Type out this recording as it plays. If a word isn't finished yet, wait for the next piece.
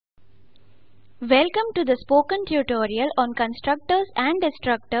Welcome to the spoken tutorial on constructors and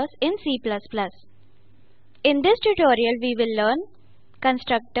destructors in C++. In this tutorial we will learn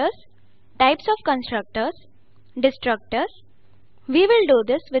constructors, types of constructors, destructors. We will do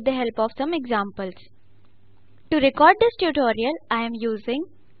this with the help of some examples. To record this tutorial I am using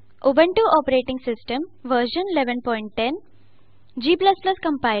Ubuntu operating system version 11.10, G++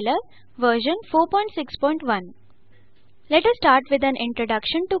 compiler version 4.6.1. Let us start with an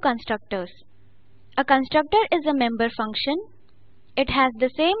introduction to constructors. A constructor is a member function. It has the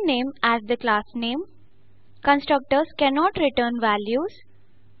same name as the class name. Constructors cannot return values.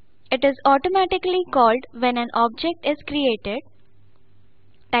 It is automatically called when an object is created.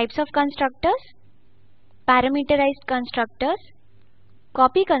 Types of constructors: parameterized constructors,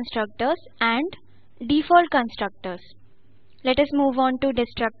 copy constructors, and default constructors. Let us move on to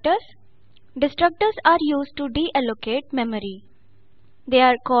destructors. Destructors are used to deallocate memory. They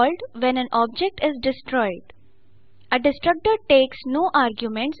are called when an object is destroyed. A destructor takes no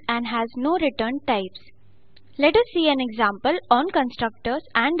arguments and has no return types. Let us see an example on constructors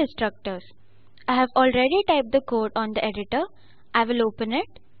and destructors. I have already typed the code on the editor. I will open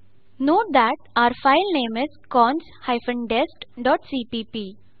it. Note that our file name is cons-dest.cpp.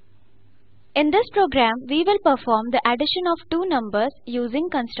 In this program, we will perform the addition of two numbers using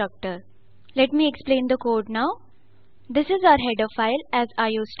constructor. Let me explain the code now. This is our header file as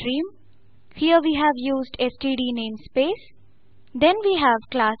IOStream. Here we have used std namespace. Then we have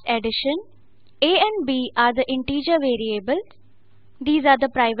class addition. A and B are the integer variables. These are the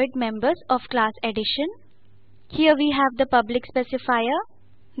private members of class addition. Here we have the public specifier.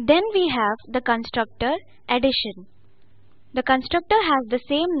 Then we have the constructor addition. The constructor has the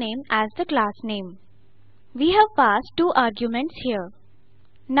same name as the class name. We have passed two arguments here.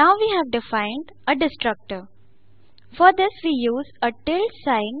 Now we have defined a destructor. For this we use a tilde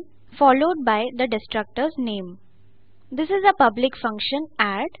sign followed by the destructor's name. This is a public function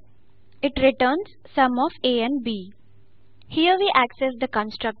add. It returns sum of A and B. Here we access the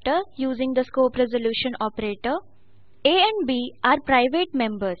constructor using the scope resolution operator. A and B are private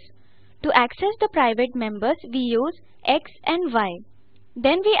members. To access the private members we use X and Y.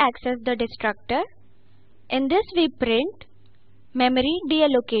 Then we access the destructor. In this we print memory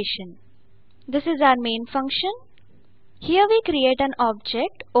deallocation. This is our main function. Here we create an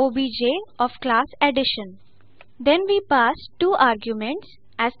object obj of class addition. Then we pass two arguments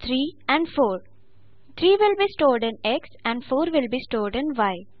as 3 and 4. 3 will be stored in X and 4 will be stored in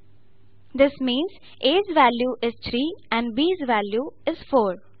Y. This means A's value is 3 and B's value is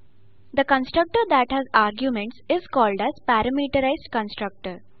 4. The constructor that has arguments is called as parameterized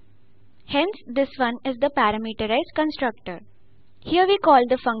constructor. Hence this one is the parameterized constructor. Here we call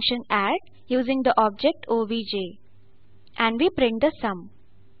the function add using the object obj. And we print the sum.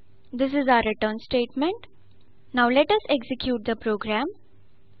 This is our return statement. Now let us execute the program.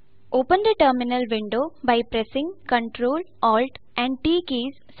 Open the terminal window by pressing Ctrl, Alt and T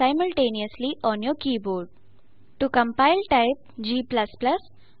keys simultaneously on your keyboard. To compile type G++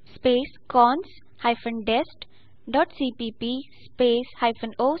 space cons-dest.cpp space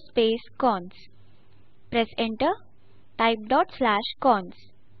 -o space cons. Press enter. Type /cons.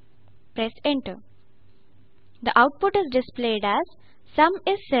 Press enter. The output is displayed as sum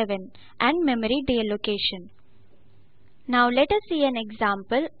is 7 and memory deallocation. Now let us see an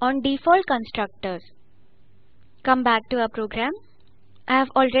example on default constructors. Come back to our program. I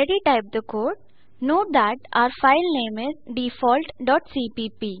have already typed the code. Note that our file name is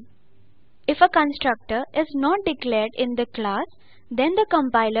default.cpp. If a constructor is not declared in the class, then the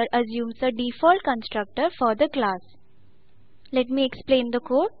compiler assumes a default constructor for the class. Let me explain the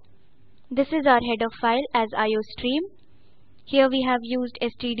code. This is our header file as IOStream. Here we have used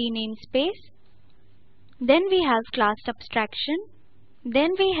std namespace. Then we have class subtraction.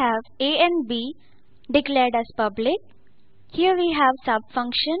 Then we have A and B declared as public. Here we have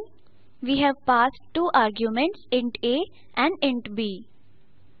subfunction. We have passed two arguments int A and int B.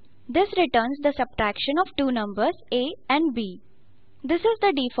 This returns the subtraction of two numbers A and B. This is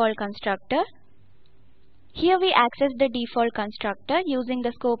the default constructor. Here we access the default constructor using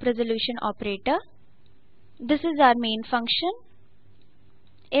the scope resolution operator. This is our main function.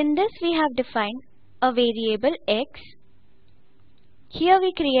 In this we have defined a variable X. Here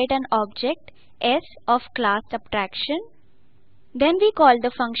we create an object S of class subtraction. Then we call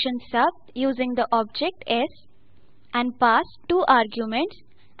the function sub using the object S and pass two arguments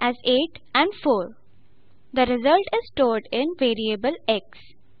as 8 and 4. The result is stored in variable X.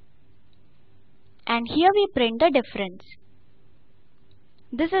 And here we print the difference.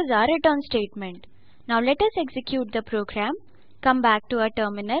 This is our return statement. Now let us execute the program. Come back to our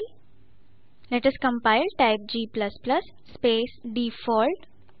terminal. Let us compile. Type g++ space default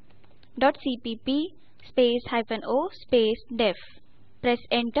dot cpp space -o space def. Press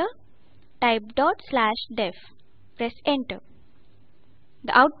enter. Type ./def. Press enter.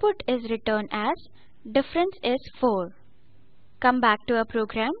 The output is returned as difference is 4. Come back to our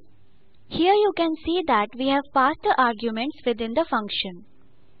program. Here you can see that we have passed the arguments within the function.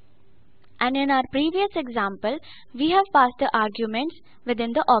 And in our previous example, we have passed the arguments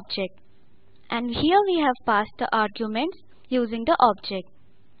within the object. And here we have passed the arguments using the object.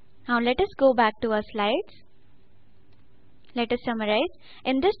 Now let us go back to our slides. Let us summarize.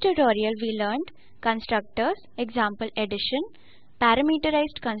 In this tutorial we learned constructors, example addition,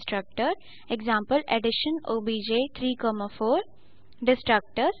 parameterized constructor, example addition obj 3, 4,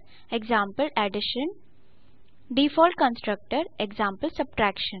 destructors, example addition, default constructor, example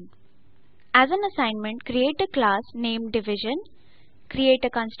subtraction. As an assignment, create a class named division, create a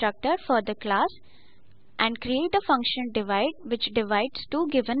constructor for the class, and create a function divide which divides two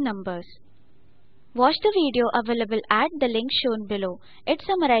given numbers. Watch the video available at the link shown below. It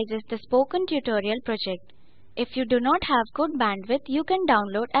summarizes the spoken tutorial project. If you do not have good bandwidth, you can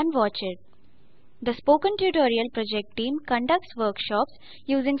download and watch it. The Spoken Tutorial project team conducts workshops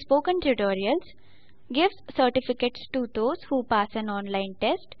using spoken tutorials, gives certificates to those who pass an online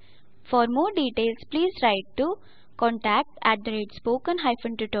test. For more details, please write to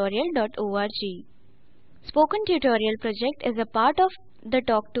contact@spoken-tutorial.org. Spoken Tutorial project is a part of the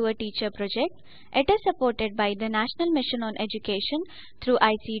Talk to a Teacher project. It is supported by the National Mission on Education through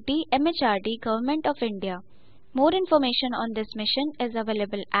ICT, MHRD, Government of India. More information on this mission is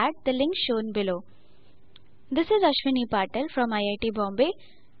available at the link shown below. This is Ashwini Patel from IIT Bombay,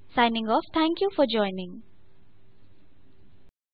 signing off. Thank you for joining.